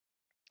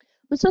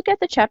Let's look at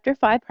the Chapter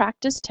 5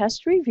 Practice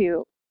Test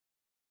Review.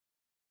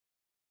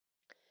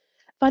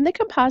 Find the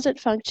composite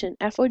function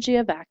f of g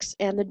of x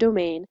and the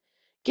domain,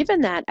 given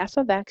that f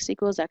of x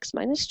equals x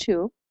minus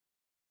 2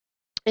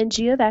 and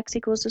g of x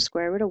equals the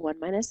square root of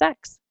 1 minus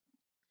x.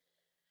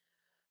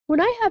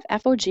 When I have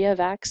f of g of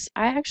x,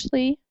 I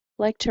actually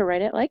like to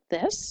write it like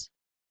this.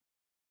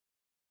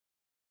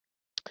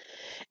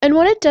 And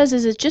what it does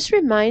is it just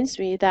reminds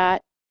me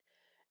that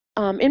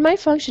in my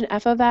function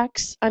f of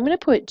x, I'm going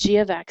to put g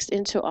of x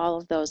into all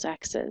of those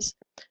x's.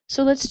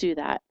 So let's do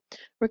that.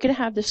 We're going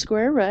to have the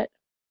square root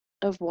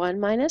of 1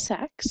 minus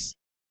x,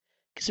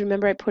 because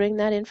remember I'm putting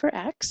that in for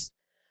x,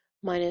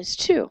 minus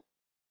 2.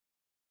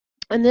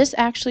 And this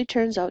actually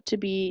turns out to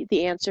be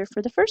the answer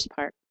for the first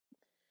part.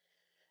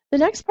 The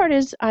next part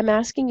is I'm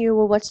asking you,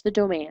 well, what's the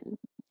domain?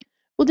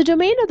 Well, the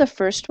domain of the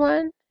first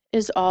one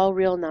is all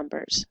real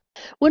numbers.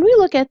 When we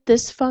look at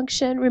this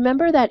function,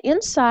 remember that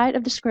inside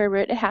of the square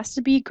root, it has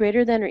to be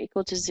greater than or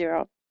equal to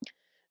 0.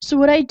 So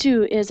what I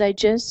do is I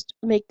just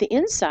make the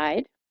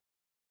inside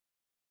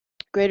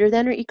greater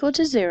than or equal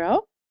to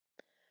 0.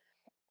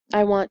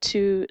 I want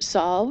to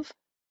solve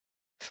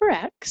for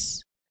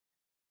x.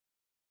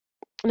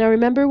 Now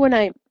remember, when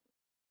I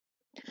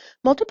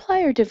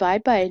multiply or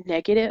divide by a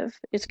negative,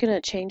 it's going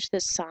to change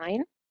this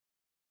sign.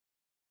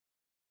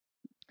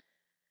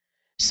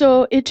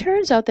 So it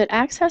turns out that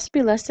x has to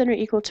be less than or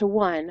equal to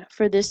 1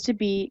 for this to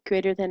be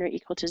greater than or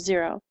equal to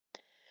 0.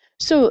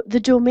 So the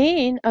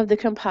domain of the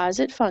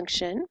composite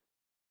function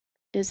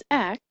is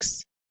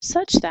x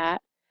such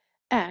that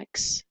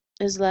x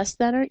is less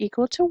than or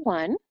equal to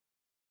 1.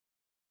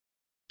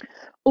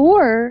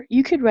 Or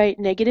you could write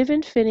negative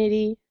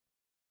infinity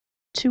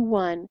to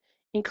 1,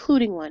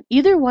 including 1.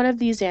 Either one of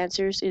these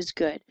answers is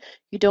good.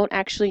 You don't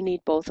actually need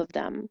both of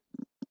them.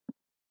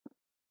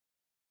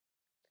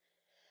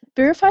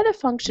 Verify the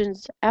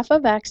functions f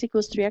of x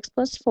equals 3x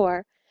plus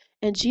 4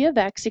 and g of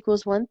x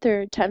equals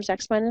 1/3 times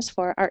x minus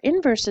 4 are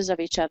inverses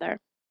of each other.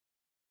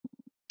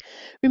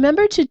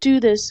 Remember, to do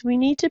this, we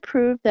need to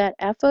prove that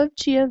f of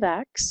g of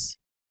x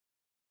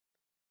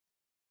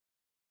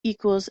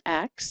equals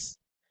x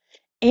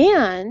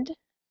and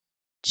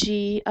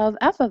g of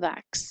f of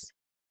x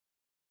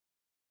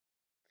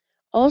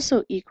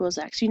also equals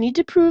x. You need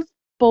to prove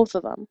both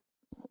of them.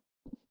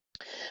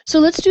 So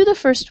let's do the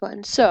first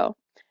one. So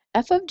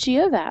f of g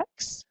of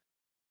x,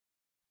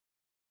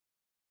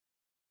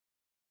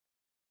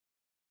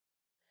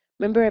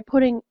 remember I'm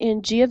putting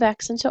in g of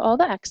x into all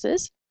the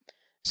x's,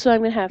 so I'm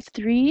going to have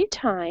 3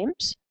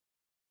 times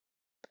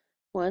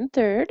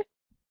 1/3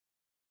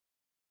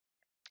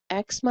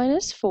 x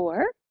minus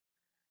 4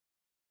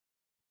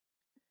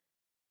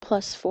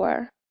 plus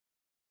 4.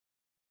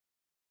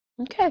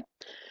 Okay.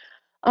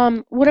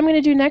 What I'm going to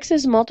do next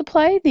is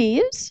multiply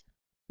these.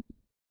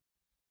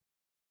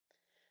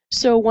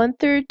 So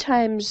 1/3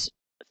 times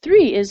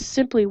 3 is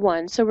simply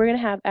 1. So we're going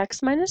to have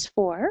x minus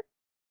 4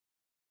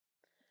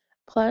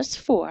 plus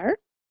 4.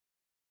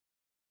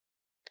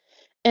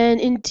 And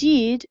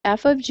indeed,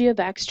 f of g of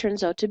x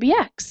turns out to be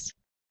x.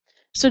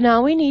 So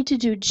now we need to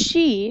do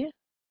g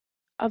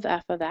of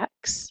f of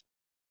x.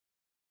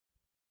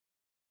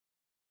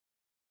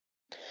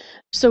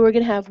 So we're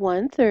going to have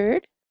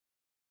 1/3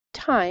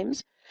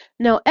 times,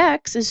 now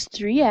x is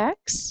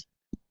 3x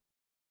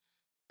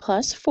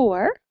plus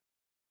 4,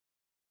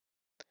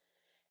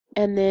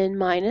 and then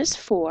minus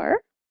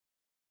 4.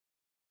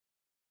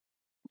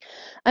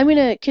 I'm going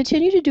to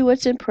continue to do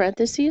what's in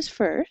parentheses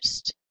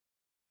first.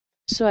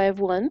 So I have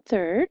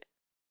 1/3.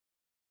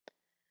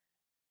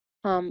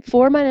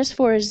 4 minus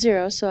 4 is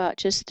 0, so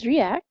just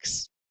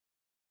 3x.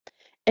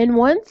 And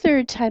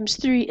 1/3 times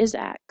 3 is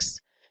x.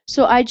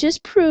 So I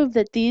just proved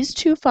that these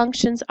two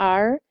functions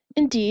are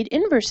indeed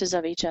inverses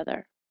of each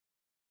other.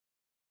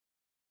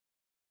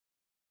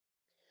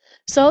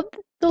 Solve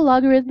the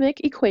logarithmic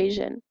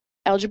equation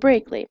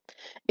algebraically.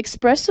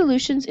 Express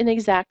solutions in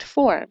exact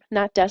form,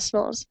 not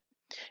decimals.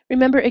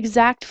 Remember,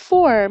 exact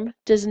form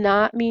does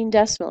not mean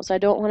decimals. I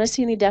don't want to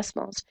see any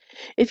decimals.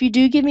 If you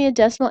do give me a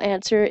decimal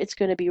answer, it's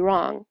going to be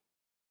wrong.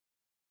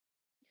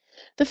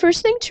 The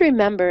first thing to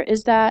remember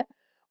is that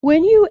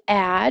when you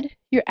add,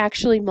 you're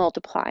actually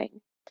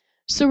multiplying.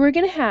 So we're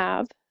going to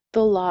have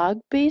the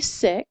log base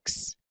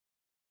 6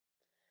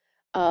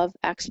 of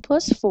x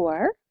plus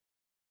 4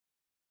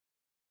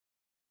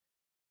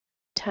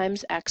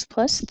 times x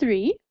plus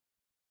 3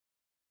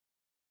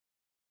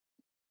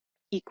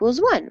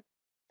 equals 1.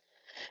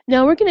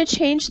 Now we're going to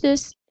change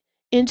this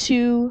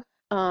into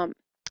an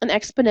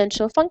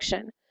exponential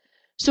function.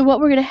 So what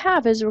we're going to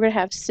have is we're going to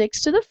have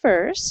 6 to the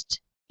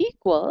first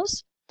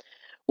equals,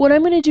 what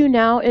I'm going to do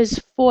now is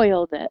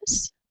FOIL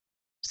this.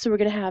 So we're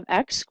going to have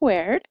x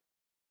squared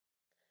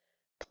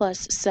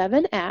plus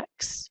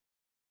 7x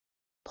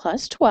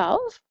plus 12.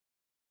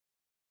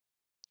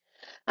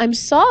 I'm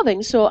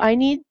solving, so I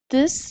need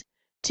this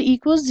to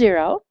equal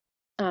 0.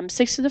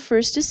 6 to the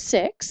first is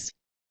 6.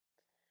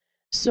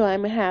 So I'm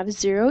going to have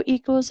 0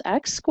 equals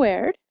x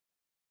squared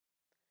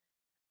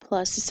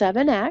plus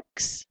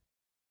 7x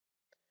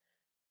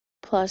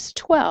plus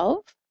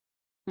 12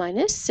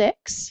 minus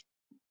 6.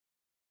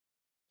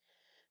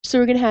 So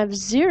we're going to have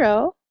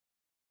 0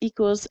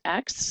 equals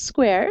x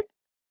squared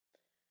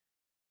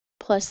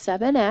plus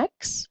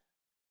 7x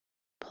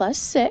plus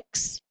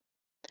 6.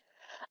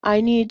 I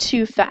need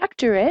to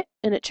factor it,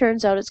 and it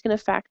turns out it's going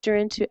to factor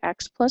into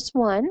x plus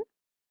 1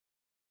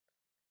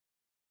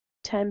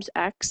 times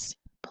x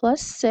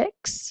plus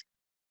 6,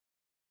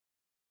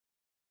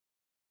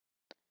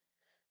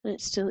 and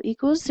it still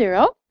equals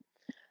 0.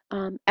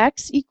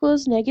 X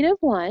equals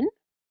 -1,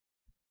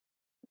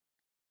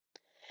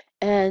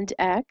 and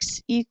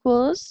x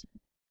equals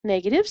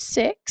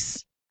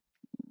 -6.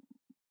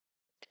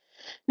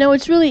 Now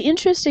what's really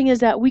interesting is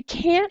that we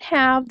can't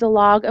have the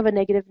log of a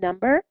negative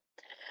number.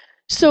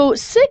 So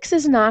 6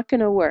 is not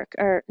going to work,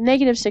 or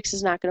 -6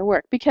 is not going to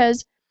work,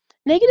 because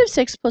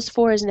 -6 plus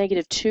 4 is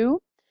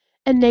 -2,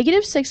 and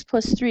 -6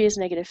 plus 3 is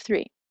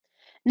 -3.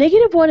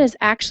 -1 is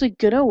actually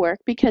going to work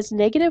because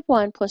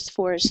 -1 plus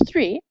 4 is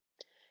 3,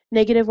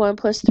 -1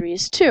 plus 3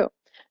 is 2.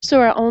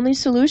 So our only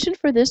solution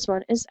for this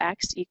one is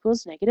x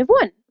equals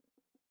 -1.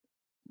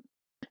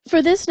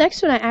 For this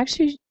next one, I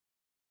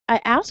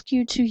ask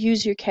you to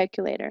use your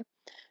calculator.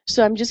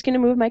 So I'm just going to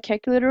move my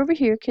calculator over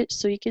here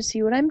so you can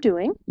see what I'm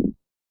doing.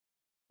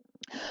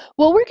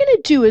 What we're going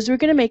to do is we're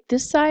going to make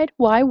this side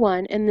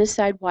y1 and this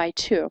side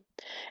y2.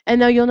 And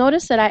now you'll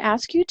notice that I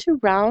ask you to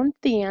round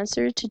the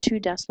answer to 2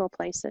 decimal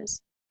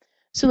places.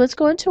 So let's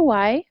go into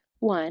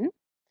y1,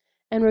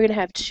 and we're going to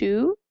have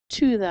 2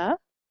 to the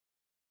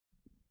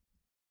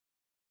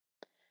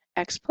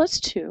x plus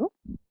 2.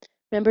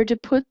 Remember to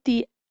put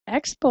the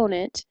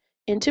exponent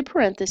into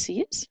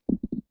parentheses.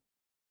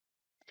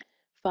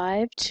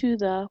 5 to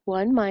the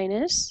 1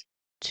 minus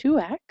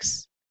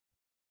 2x.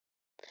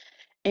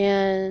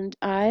 And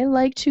I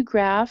like to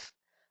graph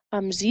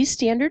z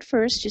standard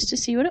first just to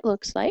see what it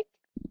looks like.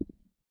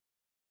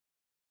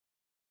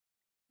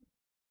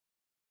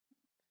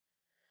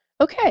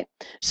 Okay,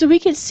 so we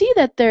can see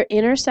that they're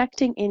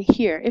intersecting in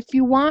here. If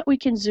you want, we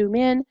can zoom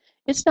in.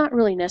 It's not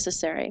really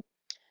necessary.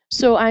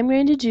 So I'm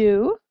going to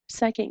do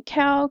second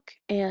calc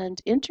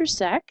and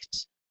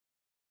intersect.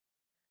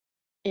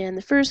 And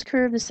the first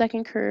curve, the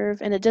second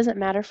curve, and it doesn't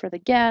matter for the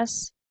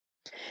guess.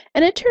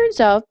 And it turns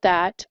out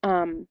that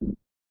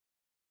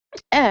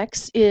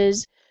x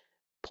is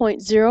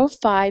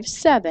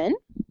 0.057.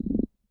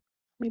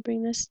 Let me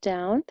bring this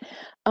down.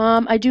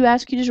 I do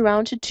ask you to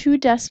round to 2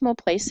 decimal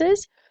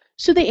places.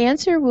 So the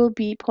answer will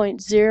be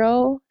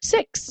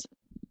 0.06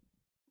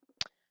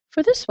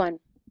 for this one.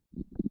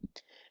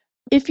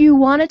 If you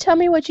want to tell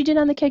me what you did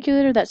on the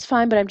calculator, that's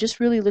fine, but I'm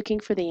just really looking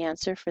for the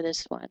answer for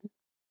this one.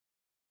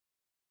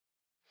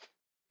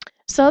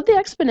 Solve the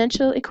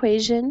exponential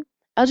equation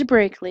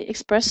algebraically.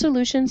 Express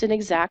solutions in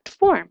exact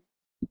form.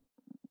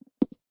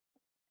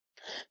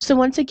 So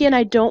once again,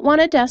 I don't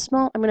want a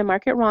decimal. I'm going to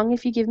mark it wrong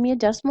if you give me a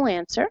decimal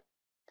answer.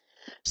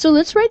 So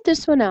let's write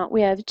this one out.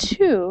 We have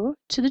 2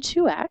 to the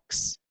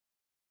 2x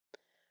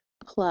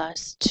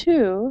plus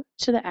 2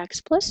 to the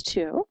x plus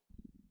 2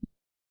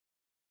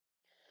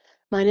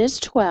 minus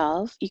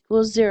 12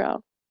 equals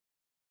 0.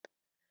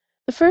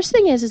 The first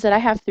thing is that I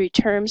have 3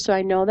 terms, so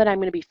I know that I'm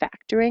going to be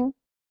factoring.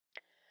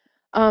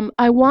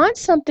 I want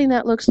something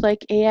that looks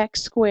like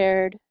ax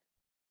squared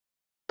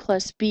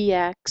plus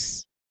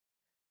bx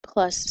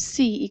plus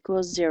c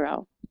equals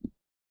 0.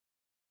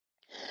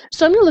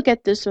 So I'm going to look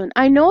at this one.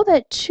 I know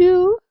that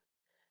 2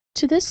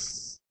 to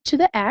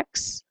the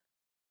x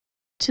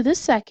to the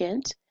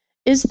second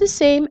is the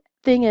same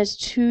thing as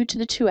 2 to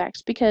the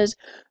 2x, because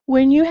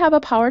when you have a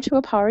power to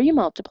a power, you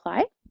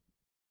multiply.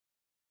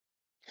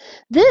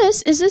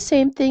 This is the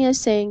same thing as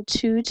saying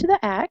 2 to the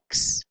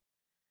x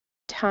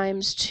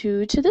times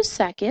 2 to the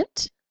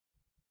second.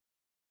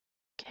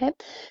 Okay,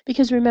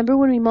 because remember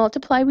when we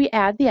multiply, we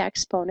add the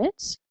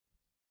exponents.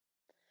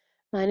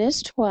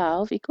 Minus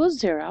 12 equals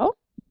 0.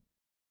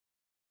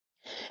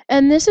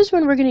 And this is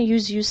when we're going to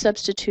use u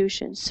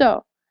substitution.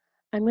 So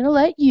I'm going to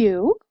let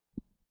u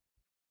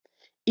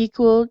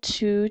equal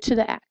 2 to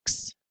the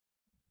x.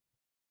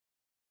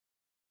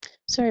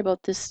 Sorry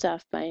about this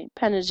stuff. My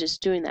pen is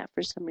just doing that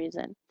for some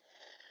reason.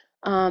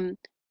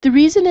 The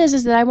reason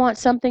is that I want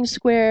something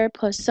squared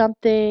plus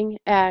something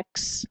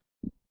x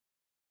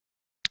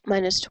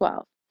minus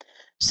 12.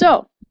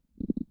 So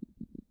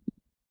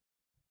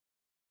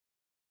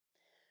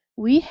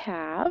we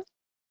have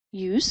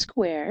u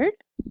squared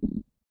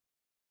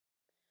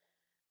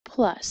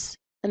plus,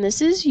 and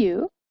this is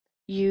u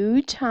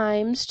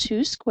times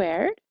 2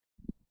 squared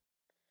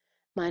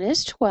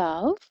minus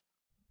 12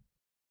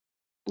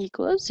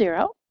 equals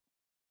 0.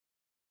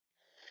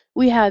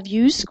 We have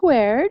u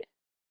squared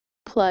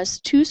plus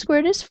 2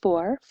 squared is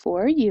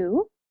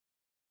 4u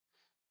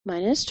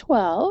minus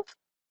 12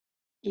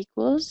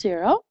 equals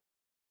 0.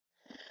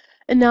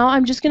 And now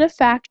I'm just going to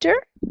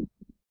factor.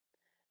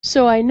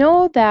 So I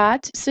know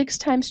that 6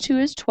 times 2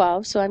 is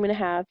 12, so I'm going to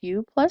have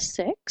u plus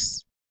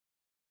 6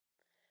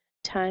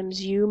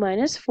 times u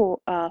minus 4.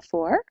 I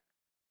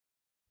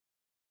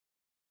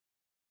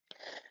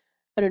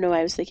don't know why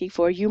I was thinking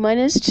 4. U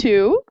minus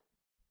 2.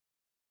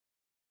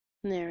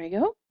 There we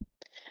go.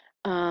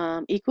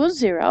 Equals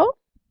 0.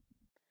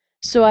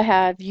 So I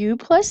have u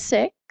plus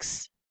 6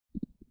 x.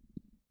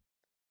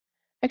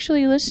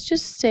 Actually, let's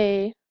just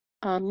say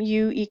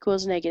u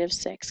equals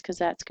 -6 because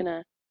that's going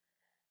to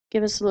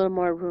give us a little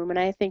more room, and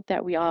I think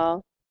that we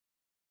all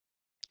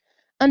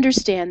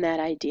understand that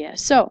idea.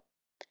 So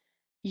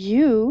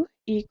u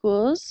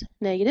equals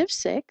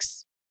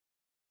 -6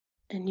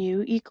 and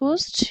u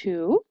equals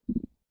 2.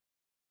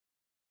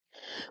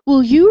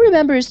 Well, u,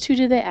 remember, is 2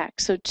 to the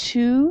x, so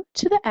 2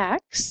 to the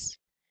x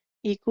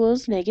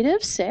equals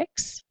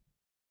 -6,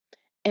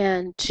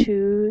 and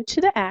 2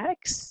 to the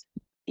x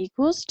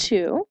equals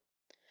 2.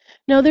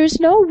 Now, there's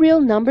no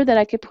real number that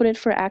I could put in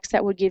for x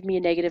that would give me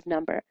a negative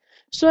number,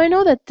 so I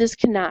know that this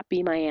cannot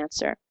be my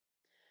answer.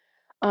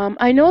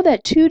 I know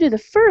that 2 to the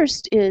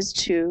first is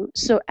 2,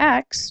 so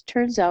x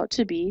turns out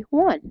to be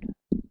 1.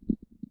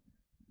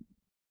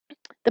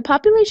 The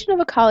population of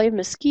a colony of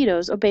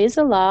mosquitoes obeys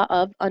the law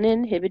of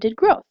uninhibited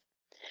growth.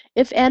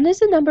 If n is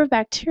the number of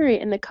bacteria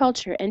in the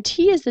culture and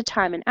t is the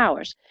time in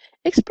hours,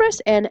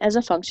 express n as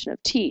a function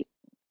of t.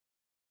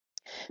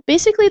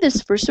 Basically,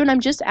 this first one, I'm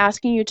just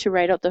asking you to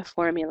write out the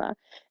formula,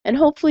 and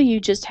hopefully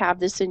you just have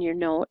this in your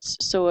notes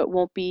so it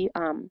won't be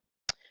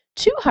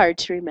too hard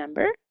to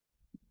remember.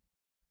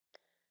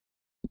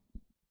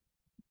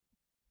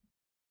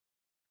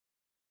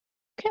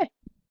 Okay,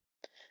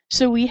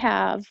 so we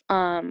have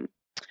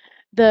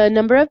the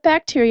number of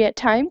bacteria at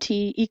time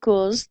t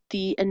equals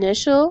the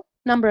initial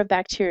number of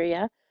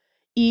bacteria,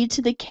 e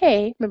to the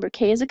k, remember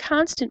k is a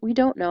constant we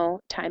don't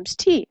know, times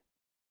t.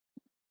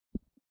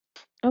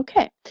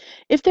 Okay,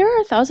 if there are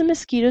 1,000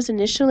 mosquitoes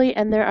initially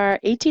and there are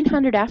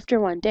 1,800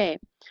 after one day,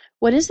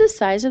 what is the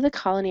size of the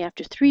colony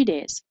after 3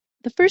 days?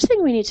 The first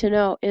thing we need to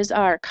know is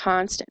our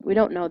constant. We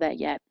don't know that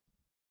yet.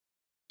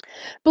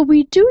 But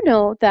we do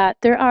know that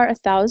there are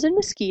 1,000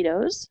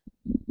 mosquitoes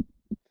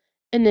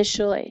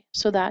initially.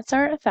 So that's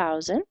our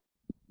 1,000.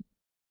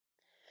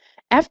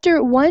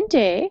 After one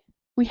day,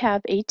 we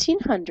have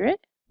 1,800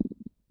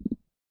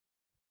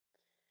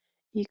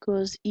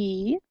 equals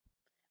E.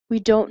 We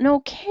don't know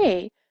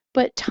K,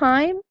 but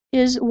time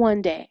is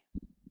 1 day.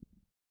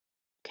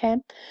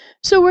 Okay,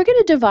 so we're going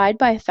to divide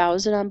by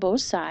 1,000 on both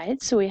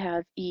sides. So we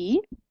have E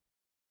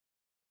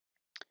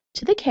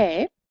to the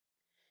K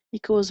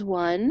equals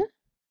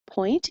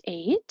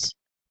 1.8.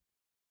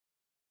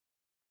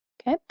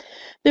 Okay,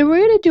 then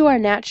we're going to do our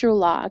natural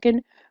log,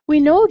 and we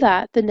know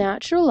that the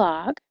natural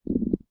log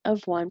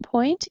of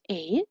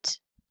 1.8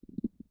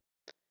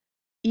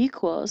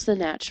 equals the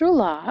natural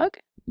log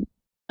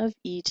of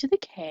e to the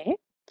k.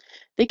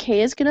 The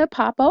k is going to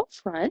pop out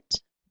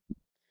front,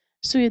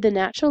 so we have the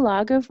natural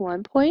log of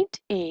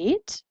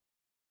 1.8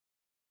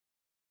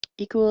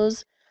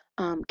 equals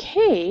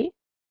k,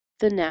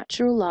 the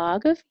natural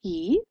log of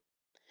e,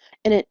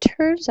 and it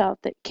turns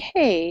out that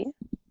k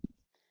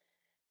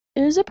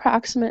is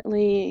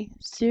approximately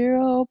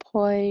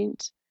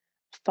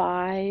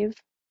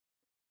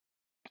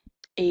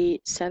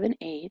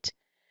 0.5878,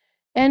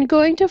 and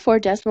going to 4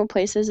 decimal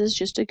places is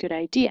just a good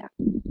idea.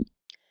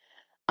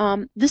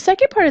 The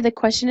second part of the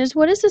question is,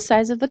 what is the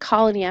size of the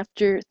colony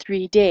after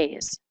 3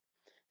 days?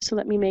 So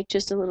let me make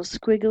just a little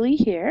squiggly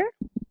here.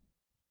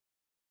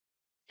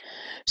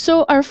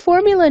 So our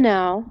formula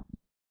now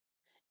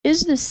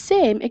is the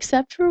same,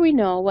 except for we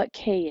know what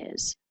k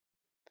is.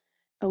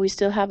 We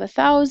still have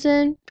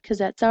 1,000 because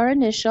that's our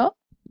initial.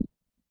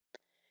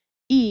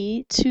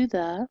 E to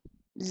the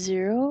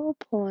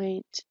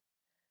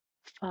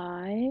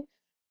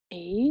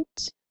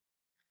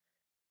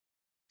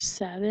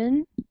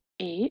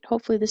 0.5878,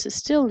 hopefully this is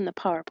still in the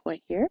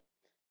PowerPoint here,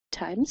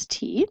 times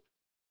t.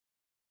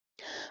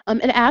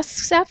 It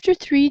asks after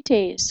 3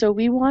 days, so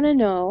we want to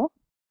know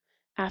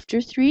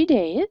after 3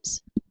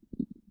 days.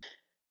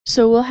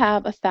 So we'll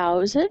have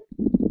 1,000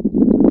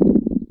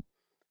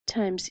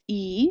 times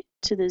e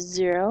to the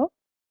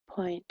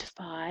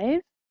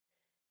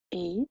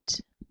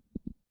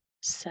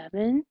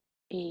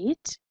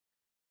 0.5878.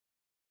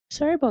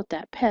 Sorry about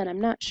that pen, I'm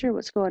not sure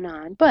what's going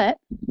on, but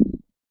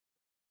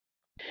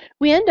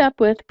we end up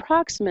with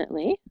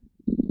approximately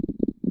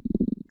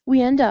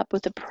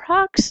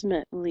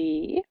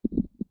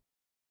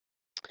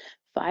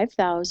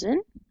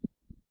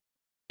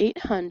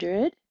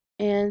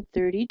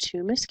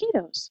 5,832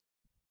 mosquitoes.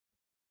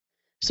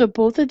 So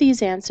both of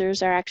these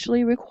answers are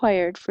actually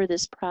required for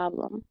this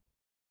problem.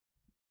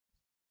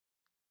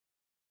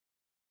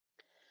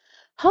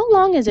 How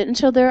long is it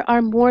until there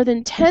are more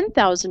than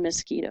 10,000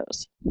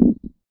 mosquitoes?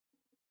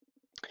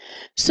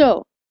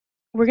 So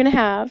we're going to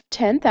have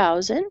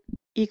 10,000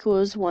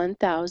 equals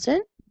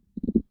 1,000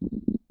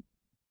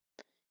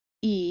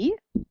 e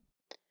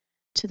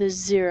to the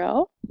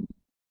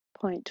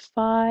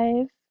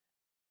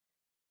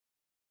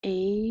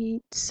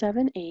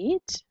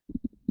 0.5878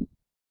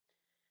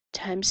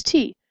 times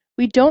t.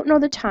 We don't know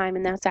the time,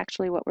 and that's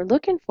actually what we're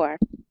looking for.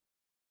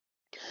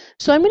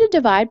 So I'm going to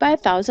divide by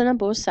 1,000 on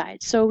both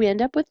sides. So we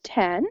end up with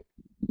 10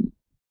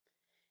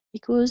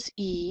 equals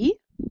e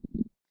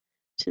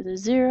to the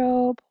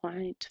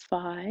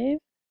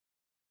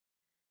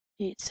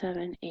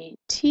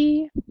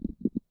 0.5878t.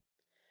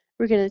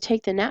 We're going to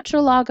take the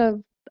natural log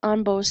of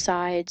on both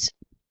sides.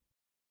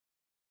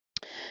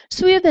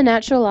 So we have the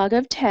natural log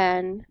of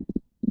 10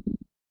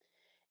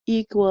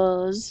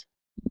 equals,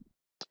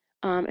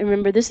 and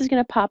remember this is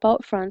going to pop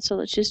out front, so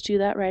let's just do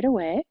that right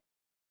away.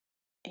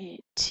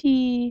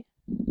 T,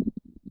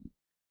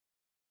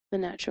 the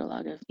natural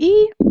log of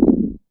e.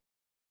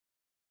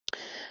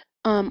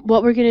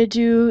 What we're going to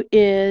do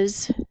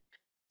is,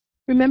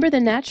 remember the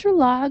natural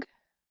log,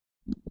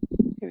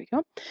 here we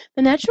go,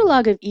 the natural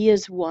log of e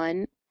is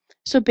 1.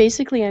 So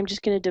basically I'm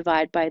just going to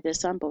divide by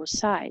this on both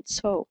sides.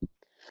 So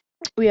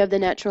we have the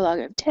natural log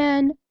of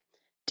 10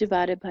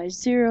 divided by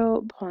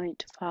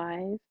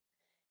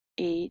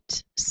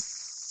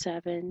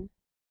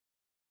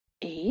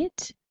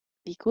 0.5878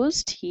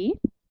 equals t.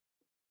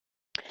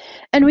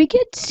 And we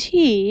get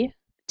t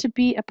to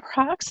be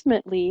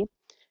approximately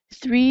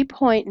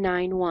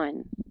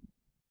 3.91.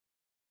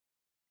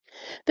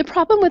 The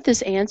problem with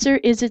this answer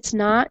is it's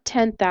not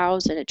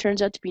 10,000. It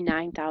turns out to be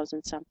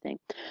 9,000 something.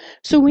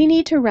 So we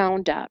need to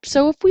round up.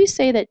 So if we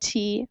say that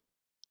t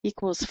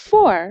equals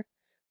 4,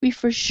 we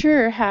for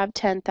sure have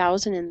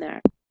 10,000 in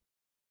there.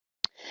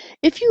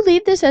 If you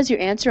leave this as your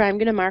answer, I'm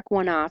going to mark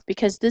 1 off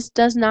because this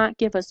does not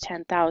give us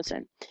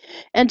 10,000.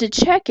 And to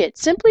check it,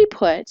 simply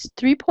put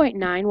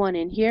 3.91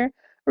 in here,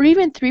 or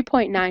even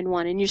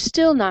 3.91, and you're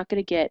still not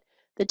going to get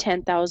the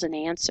 10,000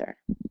 answer.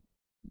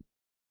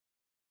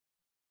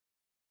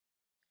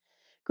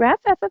 Graph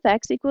f of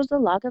x equals the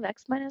log of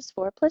x minus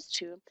 4 plus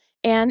 2,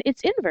 and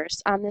its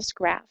inverse on this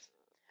graph.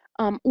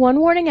 One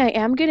warning I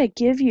am going to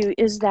give you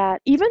is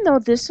that even though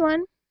this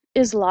one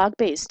is log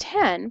base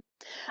 10,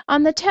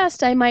 on the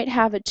test I might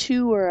have a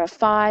 2 or a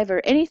 5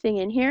 or anything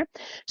in here.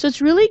 So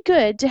it's really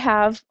good to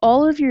have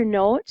all of your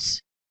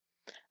notes.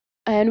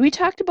 And we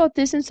talked about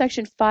this in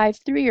section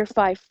 5.3 or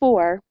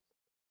 5.4.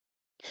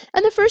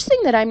 And the first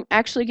thing that I'm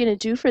actually going to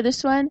do for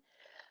this one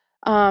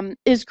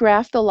is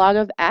graph the log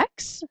of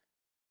x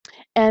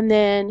and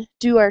then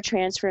do our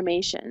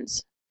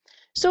transformations.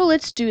 So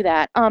let's do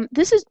that.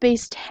 This is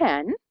base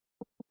 10.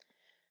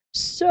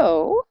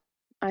 So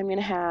I'm going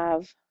to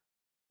have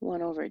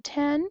 1 over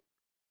 10,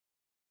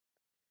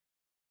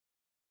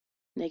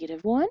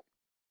 negative 1,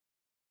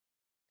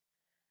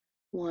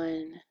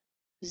 1,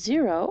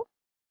 0,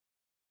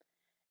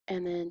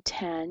 and then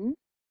 10,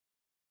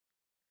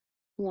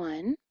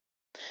 1.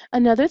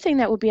 Another thing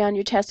that will be on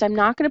your test, I'm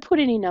not going to put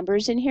any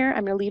numbers in here.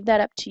 I'm going to leave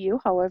that up to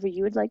you, however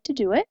you would like to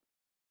do it.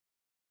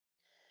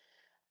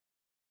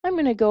 I'm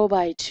going to go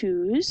by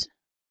 2's.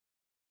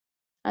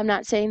 I'm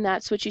not saying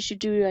that's what you should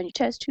do on your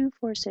test, 2,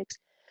 4, 6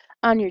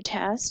 on your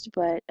test,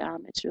 but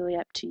it's really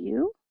up to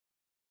you.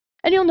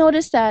 And you'll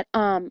notice that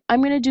I'm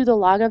going to do the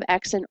log of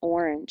x in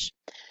orange.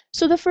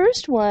 So the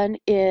first one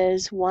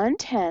is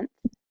 1/10,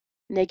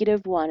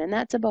 negative 1, and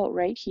that's about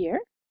right here.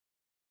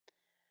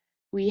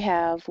 We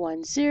have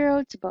 1, 0,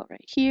 it's about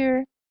right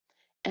here,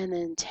 and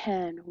then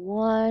 10,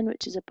 1,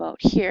 which is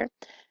about here.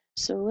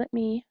 So let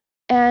me,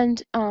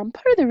 and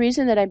part of the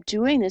reason that I'm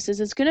doing this is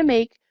it's going to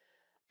make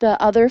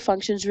the other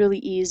functions really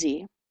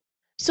easy.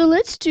 So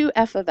let's do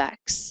f of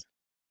x.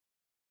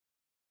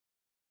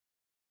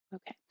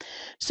 Okay,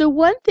 so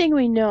one thing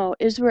we know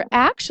is we're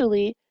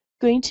actually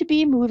going to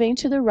be moving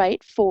to the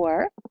right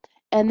 4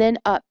 and then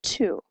up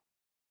 2.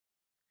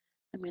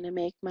 I'm going to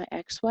make my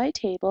XY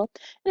table,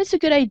 and it's a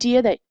good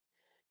idea that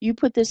you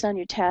put this on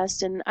your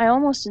test, and I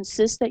almost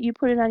insist that you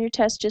put it on your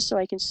test just so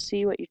I can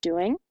see what you're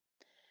doing.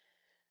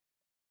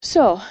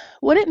 So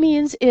what it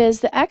means is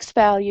the x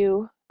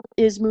value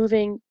is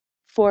moving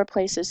 4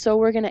 places, so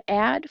we're going to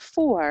add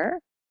 4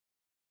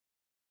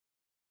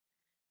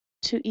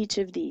 to each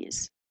of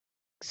these.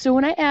 So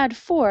when I add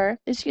 4,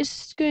 it's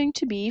just going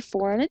to be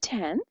 4 and a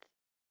 10th,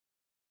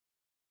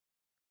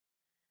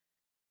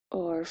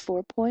 or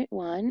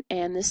 4.1,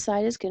 and this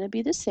side is going to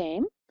be the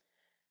same.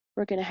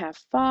 We're going to have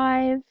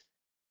 5,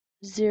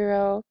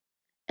 0,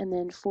 and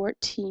then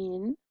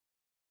 14,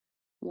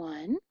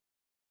 1.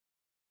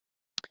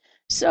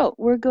 So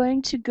we're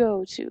going to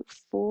go to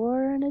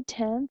 4 and a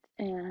 10th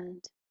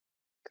and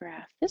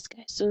graph this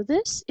guy. So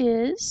this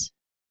is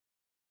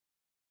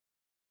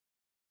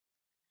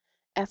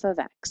f of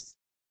x.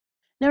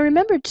 Now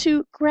remember,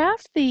 to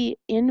graph the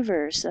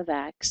inverse of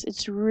x,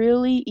 it's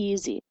really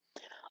easy.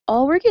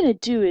 All we're going to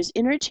do is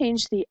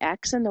interchange the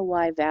x and the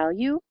y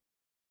value.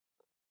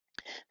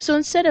 So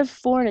instead of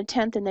 4 and a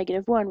 10th and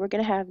negative 1, we're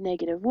going to have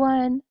negative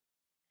 1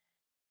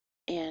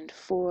 and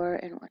 4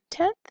 and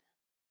 1/10.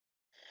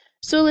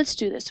 So let's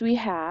do this. We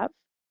have,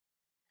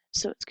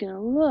 so it's going to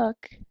look,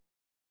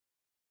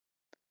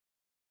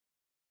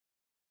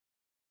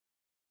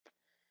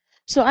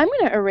 so I'm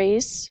going to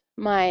erase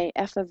my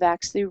f of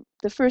x,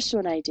 the first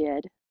one I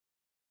did.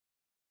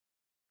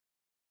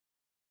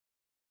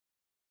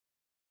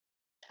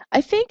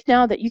 I think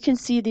now that you can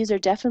see these are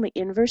definitely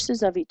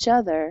inverses of each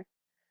other,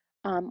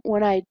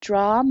 when I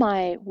draw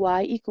my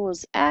y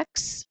equals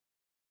x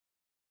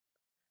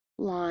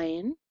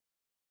line,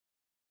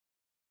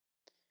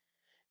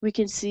 we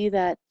can see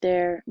that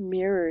they're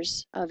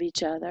mirrors of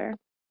each other.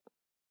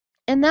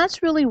 And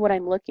that's really what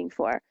I'm looking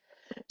for.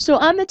 So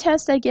on the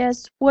test, I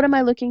guess, what am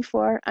I looking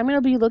for? I'm going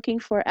to be looking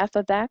for f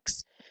of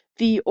x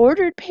the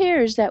ordered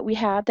pairs that we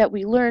have that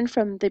we learned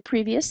from the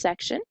previous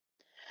section.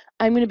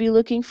 I'm going to be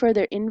looking for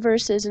their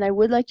inverses, and I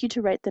would like you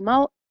to write them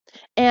out,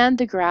 and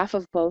the graph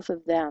of both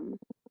of them.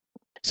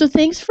 So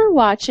thanks for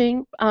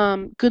watching.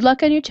 Good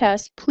luck on your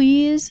test.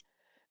 Please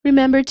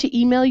remember to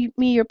email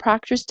me your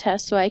proctor's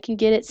test so I can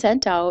get it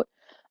sent out.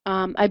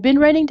 I've been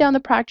writing down the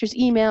proctor's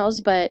emails,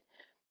 but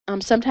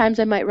sometimes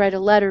I might write a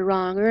letter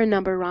wrong or a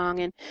number wrong,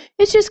 and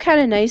it's just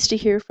kind of nice to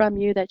hear from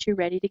you that you're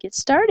ready to get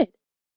started.